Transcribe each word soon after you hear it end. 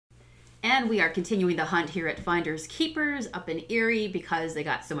And we are continuing the hunt here at Finders Keepers up in Erie because they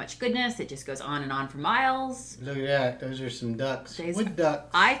got so much goodness. It just goes on and on for miles. Look at that. Those are some ducks. Wood ducks.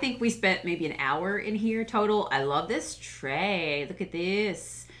 I think we spent maybe an hour in here total. I love this tray. Look at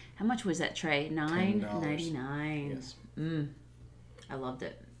this. How much was that tray? $9.99. Yes. I loved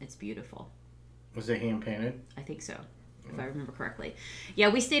it. It's beautiful. Was it hand painted? I think so, if I remember correctly. Yeah,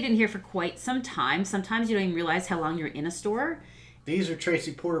 we stayed in here for quite some time. Sometimes you don't even realize how long you're in a store. These are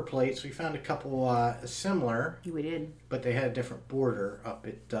Tracy Porter plates. We found a couple similar. We did. But they had a different border up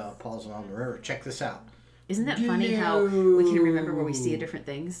at Paul's Along the River. Check this out. Isn't that funny how we can remember where we see different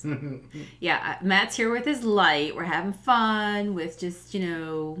things? Yeah, Matt's here with his light. We're having fun with just,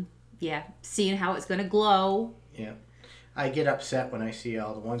 seeing how it's going to glow. Yeah. I get upset when I see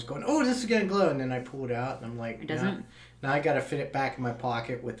all the ones going, oh, this is going to glow. And then I pull it out and I'm like, it doesn't. Now I got to fit it back in my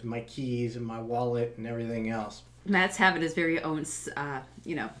pocket with my keys and my wallet and everything else. Matt's having his very own,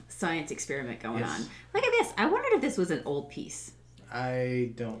 science experiment going on. Look at this. I wondered if this was an old piece.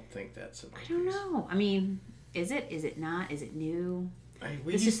 I don't think that's an old piece. I don't know. I mean, is it? Is it not? Is it new?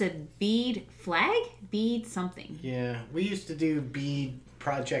 It's just a bead flag? Bead something. Yeah. We used to do bead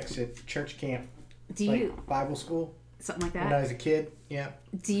projects at church camp. Bible school. Something like that? When I was a kid, yeah.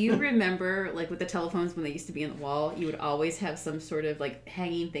 Do you remember, like with the telephones when they used to be on the wall, you would always have some sort of like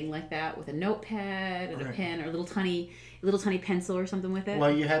hanging thing like that with a notepad and a pen or a little tiny pencil or something with it?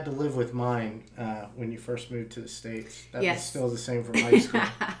 Well, you had to live with mine when you first moved to the States. That was still the same from high school.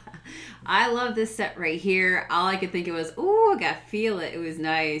 I love this set right here. All I could think of was, oh, I got to feel it. It was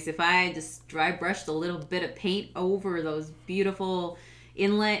nice. If I just dry brushed a little bit of paint over those beautiful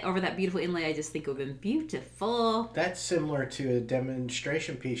inlay, I just think it would have been beautiful. That's similar to a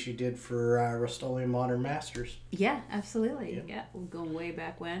demonstration piece you did for Rust-Oleum Modern Masters. Yeah, absolutely. Yeah, we're going way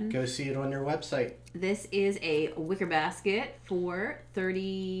back when. Go see it on their website. This is a wicker basket for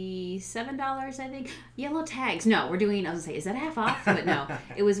 $37, I think. Yellow tags. No, we're doing, I was going to say, is that half off? But no.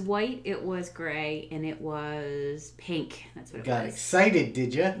 It was white, it was gray, and it was pink. That's what it was. Got excited,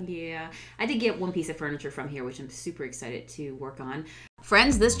 did you? Yeah. I did get one piece of furniture from here, which I'm super excited to work on.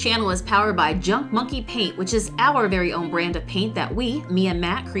 Friends, this channel is powered by Junk Monkey Paint, which is our very own brand of paint that me and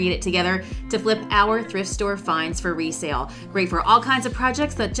Matt, created together to flip our thrift store finds for resale. Great for all kinds of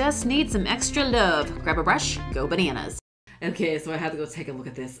projects that just need some extra love. Grab a brush, go bananas. Okay, so I had to go take a look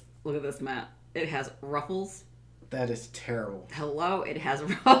at this. Look at this, Matt. It has ruffles. That is terrible. Hello, it has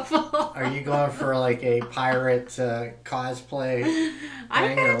ruffles. Are you going for like a pirate cosplay? I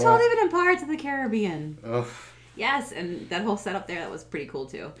could have totally been in Pirates of the Caribbean. Ugh. Yes, and that whole setup there, that was pretty cool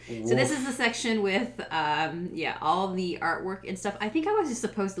too. Oof. So this is the section with, all the artwork and stuff. I think I was just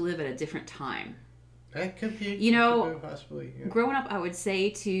supposed to live at a different time. That could be. Possibly. Yeah. Growing up, I would say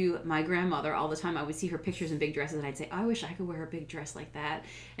to my grandmother all the time, I would see her pictures in big dresses, and I'd say, I wish I could wear a big dress like that.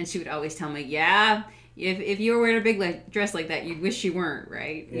 And she would always tell me, yeah, if you were wearing a big dress like that, you'd wish you weren't,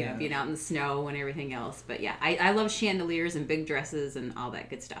 right? Yeah. You know, being out in the snow and everything else. But yeah, I love chandeliers and big dresses and all that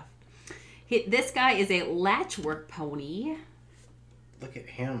good stuff. This guy is a latchwork pony. Look at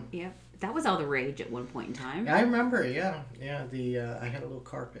him. Yep. That was all the rage at one point in time. I remember, yeah. I had a little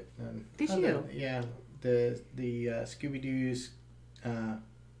carpet. Did you? Yeah. The Scooby-Doo's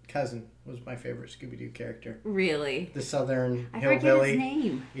cousin was my favorite Scooby-Doo character. Really? The Southern hillbilly. I forget his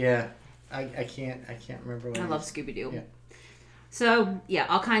name. Yeah. I can't remember what I love Scooby-Doo. Yeah. So, yeah,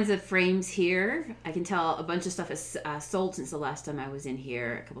 all kinds of frames here. I can tell a bunch of stuff is sold since the last time I was in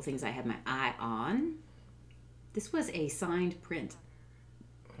here. A couple things I had my eye on. This was a signed print.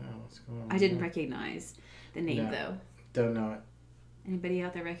 Oh, what's going on? I didn't recognize the name, though. Don't know it. Anybody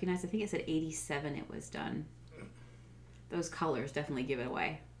out there recognize? I think it said 87 it was done. Those colors definitely give it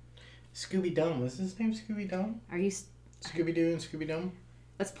away. Scooby-Dum. Was his name Scooby-Dum? Are you... Scooby-Doo and Scooby-Dum?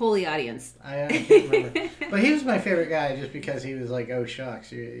 Let's poll the audience. I can't remember. But he was my favorite guy just because he was like, oh, shucks.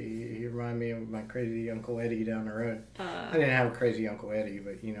 He reminded me of my crazy Uncle Eddie down the road. I didn't have a crazy Uncle Eddie,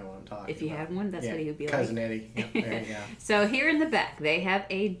 but you know what I'm talking about. If you had one, that's what he would be Cousin like. Eddie. Yep, there you go. So here in the back, they have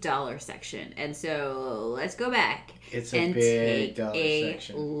a dollar section. And so let's go back. It's a big dollar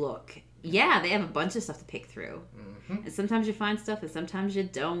section. Look. Yeah, they have a bunch of stuff to pick through. Mm-hmm. And sometimes you find stuff and sometimes you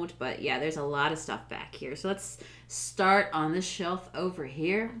don't. But yeah, there's a lot of stuff back here. So let's start on the shelf over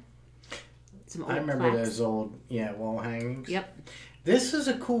here. I remember those old, wall hangings. Yep. This is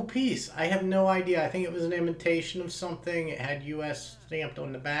a cool piece. I have no idea. I think it was an imitation of something. It had U.S. stamped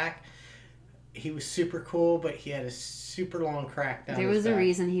on the back. he was super cool, but he had a super long crack down There his was a back.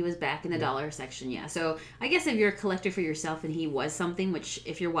 reason he was back in the dollar section, yeah. So I guess if you're a collector for yourself and he was something, which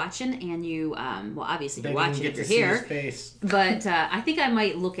if you're watching and you, well, obviously you're watching if you're here. His face. But I think I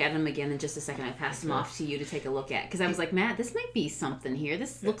might look at him again in just a second. I passed him off to you to take a look at because I was like, Matt, this might be something here.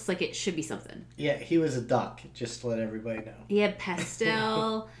 This looks like it should be something. Yeah, he was a duck, just to let everybody know. He had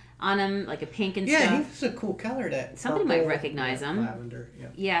pastel on him, like a pink and stuff. Yeah, he was a cool color. That somebody purple, might recognize him. Lavender, yeah.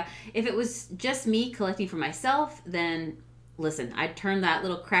 Yeah, if it was just me collecting for myself, then listen, I'd turn that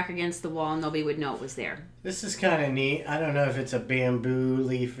little crack against the wall and nobody would know it was there. This is kind of neat. I don't know if it's a bamboo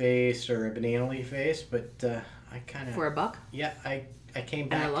leaf vase or a banana leaf vase, but I kind of... For $1? Yeah, I came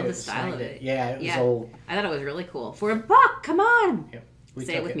back and I love to the style of it. Yeah, it was old. I thought it was really cool. For $1, come on! Yep.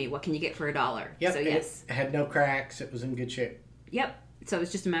 Say it with me. What can you get for $1? Yep. So yes. It had no cracks. It was in good shape. Yep. So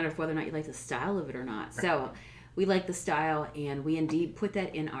it's just a matter of whether or not you like the style of it or not. Right. So we like the style, and we indeed put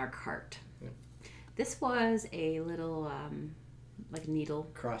that in our cart. Yep. This was a little, like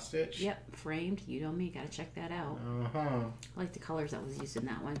needle. Cross stitch? Yep. Framed. You know me. Got to check that out. Uh-huh. I like the colors that was used in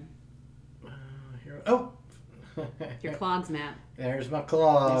that one. Oh! Your clogs, Matt. There's my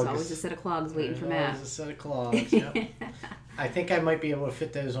clogs. There's always a set of clogs waiting for Matt. There's a set of clogs, yep. I think I might be able to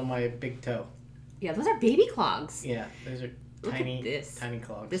fit those on my big toe. Yeah, those are baby clogs. Yeah, those are Look tiny, at this. tiny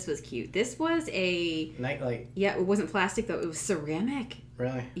clogs. This was cute. This was a... Nightlight. Yeah, it wasn't plastic, though. It was ceramic.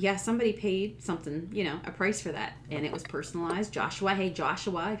 Really? Yeah, somebody paid something, a price for that. And it was personalized. Joshua, hey,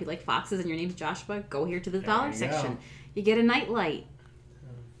 Joshua, if you like foxes and your name's Joshua, go here to the dollar section. You get a nightlight.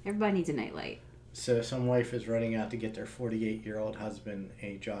 Everybody needs a nightlight. So some wife is running out to get their 48-year-old husband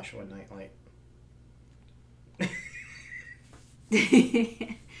a Joshua nightlight.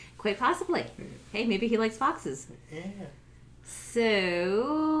 Quite possibly. Hey, maybe he likes foxes. Yeah.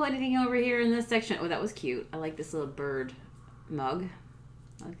 So, anything over here in this section? Oh, that was cute. I like this little bird mug.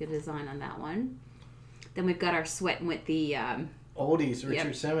 I like the design on that one. Then we've got our sweating with the... oldies,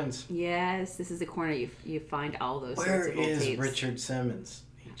 Richard Simmons. Yes, this is the corner you find all those Where sorts of old is tapes. Richard Simmons?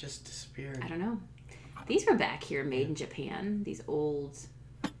 He just disappeared. I don't know. These were back here, made in Japan. These old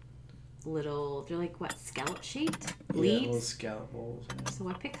little, they're like, what, scallop-shaped leaves? Yeah, little scallop bowls. Yeah. So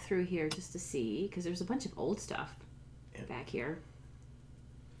I picked through here just to see, because there's a bunch of old stuff back here.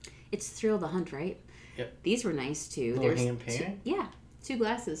 It's Thrill the Hunt, right? Yep. These were nice, too. Little hand painted? Yeah, 2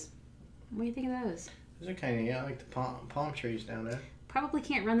 glasses. What do you think of those? Those are kind of, I like the palm trees down there. Probably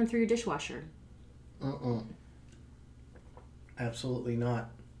can't run them through your dishwasher. Absolutely not.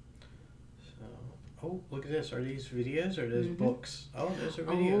 So, oh, look at this. Are these videos or are those books? Oh, those are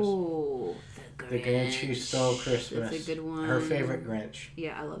videos. Oh, The Grinch Who Stole Christmas. That's a good one. Her favorite Grinch.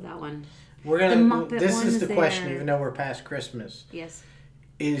 Yeah, I love that one. We're gonna. This is the question, even though we're past Christmas. Yes.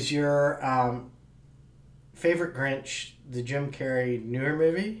 Is your favorite Grinch the Jim Carrey newer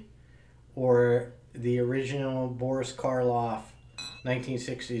movie, or the original Boris Karloff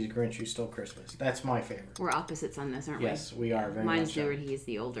 1960s Grinch Who Stole Christmas? That's my favorite. We're opposites on this, aren't we? Yes, we are very Mine's much newer. He's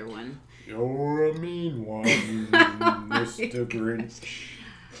the older one. You're a mean one, Mr. Grinch.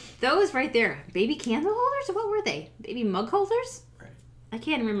 Those right there, baby candle holders, or what were they? Baby mug holders? Right. I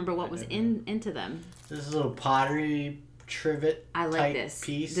can't remember what was into them. This is a little pottery trivet. I like this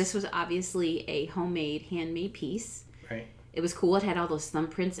piece. This was obviously a homemade, handmade piece. Right. It was cool. It had all those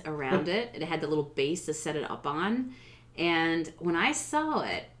thumbprints around it. It had the little base to set it up on. And when I saw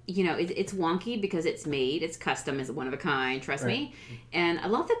it, it's wonky because it's made. It's custom. It's one of a kind. Trust me. And I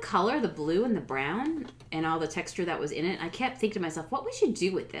love the color, the blue and the brown, and all the texture that was in it. I kept thinking to myself, what would you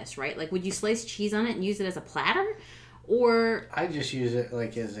do with this, right? Like, would you slice cheese on it and use it as a platter? Or... I just use it,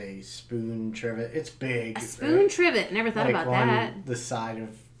 like, as a spoon trivet. It's big. A spoon trivet. Never thought about that. On the side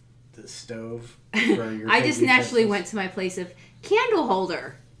of the stove. For your I just naturally went to my place of candle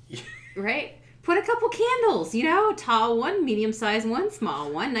holder. Right? Put a couple candles, tall one, medium-sized one,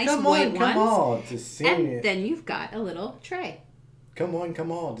 small one, nice white ones. Come on, to Sonia. And then you've got a little tray. Come on,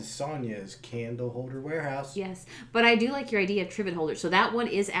 to Sonia's Candle Holder Warehouse. Yes, but I do like your idea of trivet holders. So that one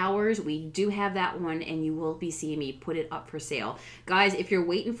is ours. We do have that one, and you will be seeing me put it up for sale. Guys, if you're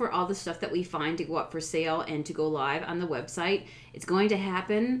waiting for all the stuff that we find to go up for sale and to go live on the website, it's going to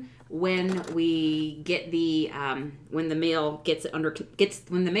happen when we get when the mail gets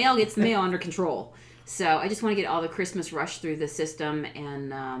the mail under control. So I just want to get all the Christmas rush through the system,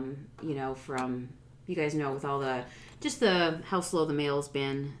 and from you guys know with all the how slow the mail's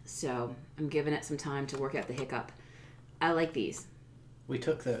been. So I'm giving it some time to work out the hiccup. I like these. We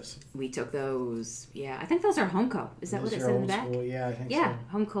took those. We took those. Yeah, I think those are Homeco. Is that Those what it are said in old the back? school. Yeah, I think Yeah,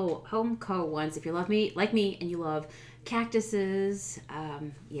 so. Homeco ones. If you love me, like me, and you love cactuses,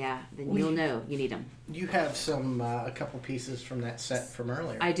 yeah, then you'll know you need them. You have a couple pieces from that set from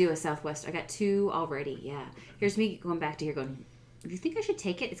earlier. I do, a Southwest. I got 2 already, yeah. Here's me going back to here going, do you think I should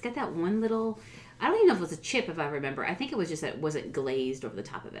take it? It's got that one little, I don't even know if it was a chip, if I remember. I think it was just that it wasn't glazed over the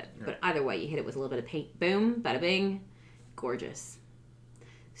top of it. Yeah. But either way, you hit it with a little bit of paint. Boom, bada bing. Gorgeous.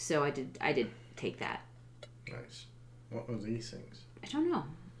 So I did take that. Nice. What were these things? I don't know.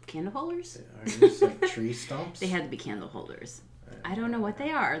 Candle holders? Are these like tree stumps? They had to be candle holders. I don't know what they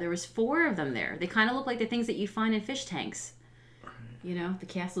are. There was 4 of them there. They kind of look like the things that you find in fish tanks. You know, the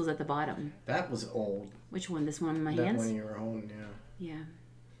castles at the bottom. That was old. Which one? This one in my That hands? one you were holding, yeah. Yeah.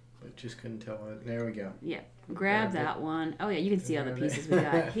 But just couldn't tell it. There we go. Yeah. Grab that one. Oh, yeah, you can see all the pieces we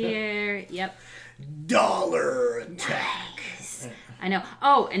got here. Yep. Dollar attack. Nice. I know.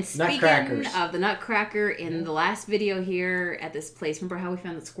 Oh, and speaking Nutcrackers. of the Nutcracker, in the last video here at this place, remember how we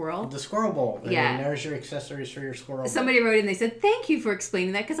found the squirrel? The squirrel bowl. Yeah. And there's your accessories for your squirrel bowl. Somebody wrote in, they said, thank you for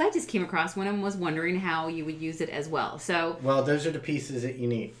explaining that, because I just came across one and was wondering how you would use it as well. So, well, those are the pieces that you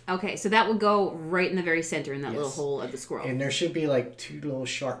need. Okay, so that would go right in the very center in that little hole of the squirrel. And there should be like 2 little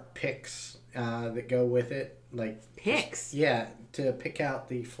sharp picks that go with it. Like picks? Yeah, to pick out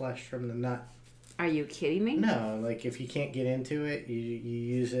the flesh from the nut. Are you kidding me? No, like if you can't get into it, you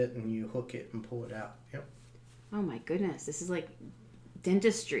use it and you hook it and pull it out. Yep. Oh my goodness, this is like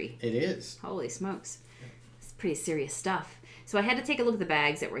dentistry. It is. Holy smokes. It's pretty serious stuff. So I had to take a look at the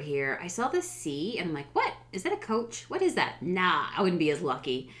bags that were here. I saw the C and I'm like, what? Is that a Coach? What is that? Nah, I wouldn't be as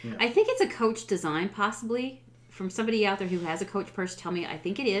lucky. Yeah. I think it's a Coach design possibly. From somebody out there who has a Coach purse, tell me I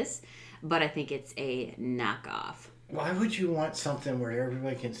think it is, but I think it's a knockoff. Why would you want something where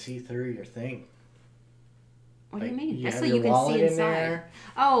everybody can see through your thing? What do you mean? That's so you can see inside.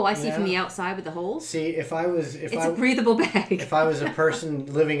 Oh, I see from the outside with the holes? See, it's a breathable bag. If I was a person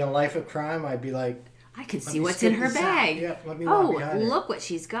living a life of crime, I'd be like, I can see what's in her bag. Yep, let me walk behind look what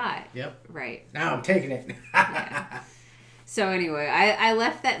she's got. Yep. Right. Now I'm taking it. Yeah. So anyway, I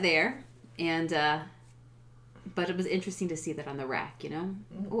left that there, and but it was interesting to see that on the rack, you know?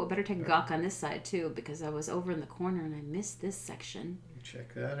 Oh, I better take a gawk on this side, too, because I was over in the corner and I missed this section.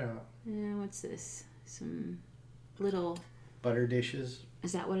 Check that out. What's this? Some little... butter dishes.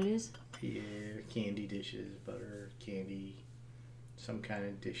 Is that what it is? Yeah, candy dishes, butter, candy, some kind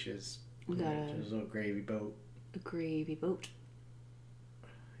of dishes. We got a little gravy boat. A gravy boat.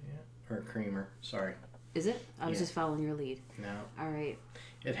 Yeah, or a creamer. Sorry. Is it? I was just following your lead. No. All right.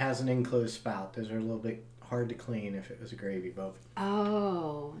 It has an enclosed spout. Those are a little bit hard to clean if it was a gravy boat.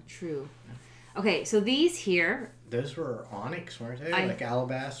 Oh, true. Okay, so these here... Those were onyx, weren't they? Like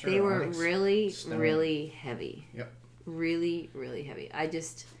alabaster? They were onyx really, stone. really heavy. Yep. Really, really heavy. I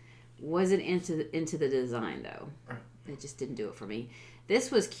just wasn't into the design, though. Right. It just didn't do it for me.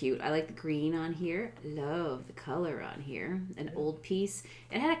 This was cute. I like the green on here. Love the color on here. An old piece.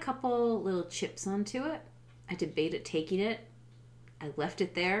 It had a couple little chips onto it. I debated taking it. I left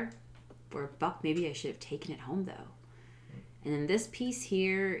it there for $1. Maybe I should have taken it home, though. And then this piece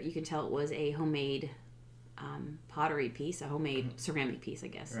here, you can tell it was a homemade pottery piece, a homemade ceramic piece, I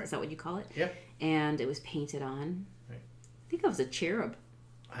guess. Right. Is that what you call it? Yep. And it was painted on. Right. I think it was a cherub.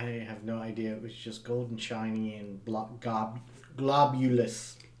 I have no idea. It was just golden shiny and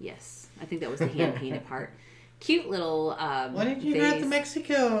globulous. Yes. I think that was the hand-painted part. Cute little why didn't you grab the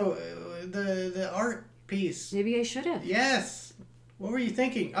Mexico, the art piece? Maybe I should have. Yes. What were you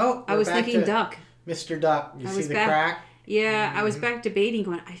thinking? Oh, I was thinking duck. Mr. Duck. You see the crack? Yeah, mm-hmm. I was back debating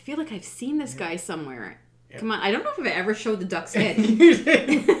going, I feel like I've seen this guy somewhere. Yep. Come on. I don't know if I've ever showed the duck's head. I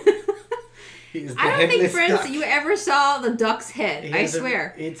don't think, friends, you ever saw the duck's head. I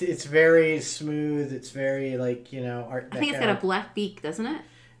swear. It's very smooth. It's very, like, you know, Art Deco. I think it's got a black beak, doesn't it?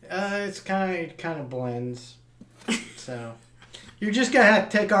 It's kind of blends. So you're just gonna have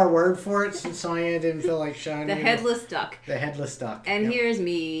to take our word for it, since Sonia didn't feel like showing the headless duck. The headless duck. And here's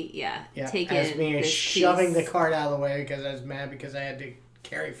me, taking as me this shoving piece. the cart out of the way because I was mad because I had to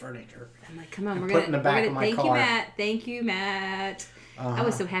carry furniture. I'm like, come on, we're gonna thank you, Matt. Thank you, Matt. I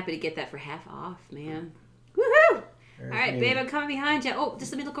was so happy to get that for half off, man. Woohoo! All right, babe, I'm coming behind you. Oh,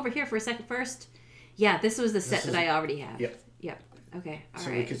 just let me look over here for a second first. Yeah, this was the set that I already have. Yep. Okay, all right.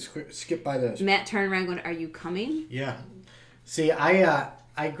 So we could skip by those. Matt turned around going, are you coming? Yeah. See,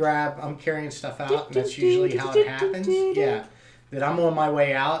 I'm carrying stuff out, and that's usually how it happens. Yeah. That I'm on my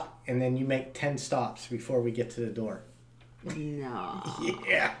way out, and then you make 10 stops before we get to the door. No.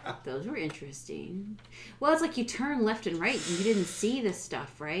 Yeah. Those were interesting. Well, it's like you turn left and right, and you didn't see this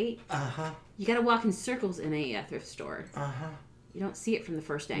stuff, right? Uh-huh. You got to walk in circles in a thrift store. Uh-huh. You don't see it from the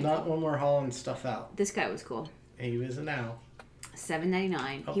first angle. Not when we're hauling stuff out. This guy was cool. He was an owl.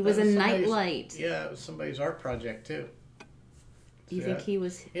 $7.99. Oh, he was a night light. Yeah, it was somebody's art project too. You think he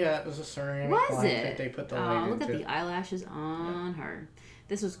was? Yeah, it was a ceramic Was light it? that they put the Oh, light look into. at the eyelashes on her.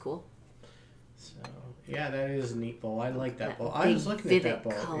 This was cool. So yeah, that is a neat bowl. I like that bowl. Big, I was looking at that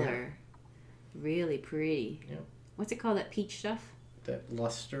bowl. color. Yeah. Really pretty. Yep. What's it called? That peach stuff? That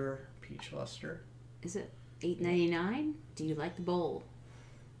luster, peach luster. Is it $8.99? Do you like the bowl?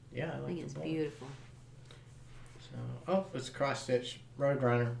 Yeah, I like I think the it's bowl. beautiful. So, it's cross stitch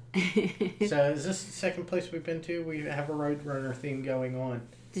Roadrunner. So is this the second place we've been to? We have a Roadrunner theme going on.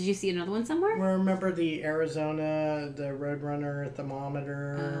 Did you see another one somewhere? Remember the Arizona, the Roadrunner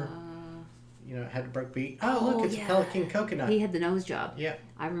thermometer? It had a broke beat. Oh, look, it's a Pelican coconut. He had the nose job. Yeah.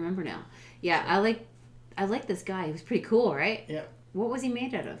 I remember now. Yeah, I like this guy. He was pretty cool, right? Yeah. What was he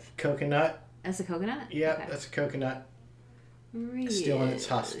made out of? Coconut. That's a coconut? Yeah, Okay. that's a coconut. Really? Still in its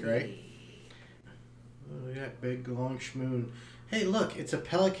husk, right? Oh, look at that big long schmoon. Hey, look, it's a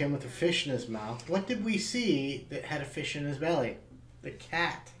pelican with a fish in his mouth. What did we see that had a fish in his belly? The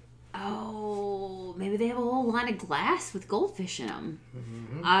cat. Oh, maybe they have a whole line of glass with goldfish in them.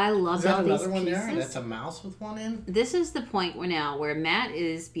 Mm-hmm. I love Is that all these another one pieces. there? That's a mouse with one in? This is the point where Matt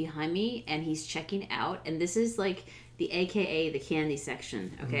is behind me and he's checking out, and this is like the AKA the candy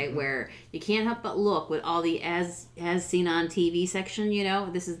section, okay, where you can't help but look with all the as seen on TV section.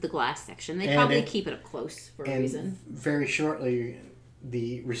 This is the glass section. They probably keep it up close for a reason. Very shortly,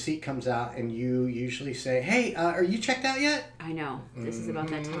 the receipt comes out, and you usually say, "Hey, are you checked out yet?" I know. This is about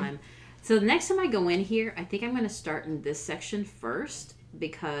that time. So the next time I go in here, I think I'm going to start in this section first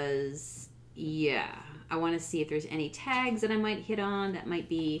because, I want to see if there's any tags that I might hit on that might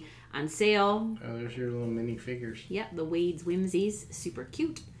be on sale. Oh, there's your little mini figures. Yep, the Wade's Whimsies. Super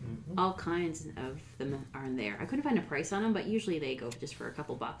cute. All kinds of them are in there. I couldn't find a price on them, but usually they go just for a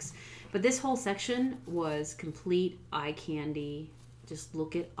couple bucks. But this whole section was complete eye candy. Just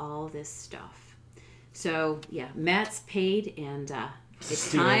look at all this stuff. So, Matt's paid, and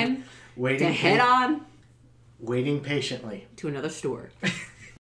it's time to head on waiting patiently to another store.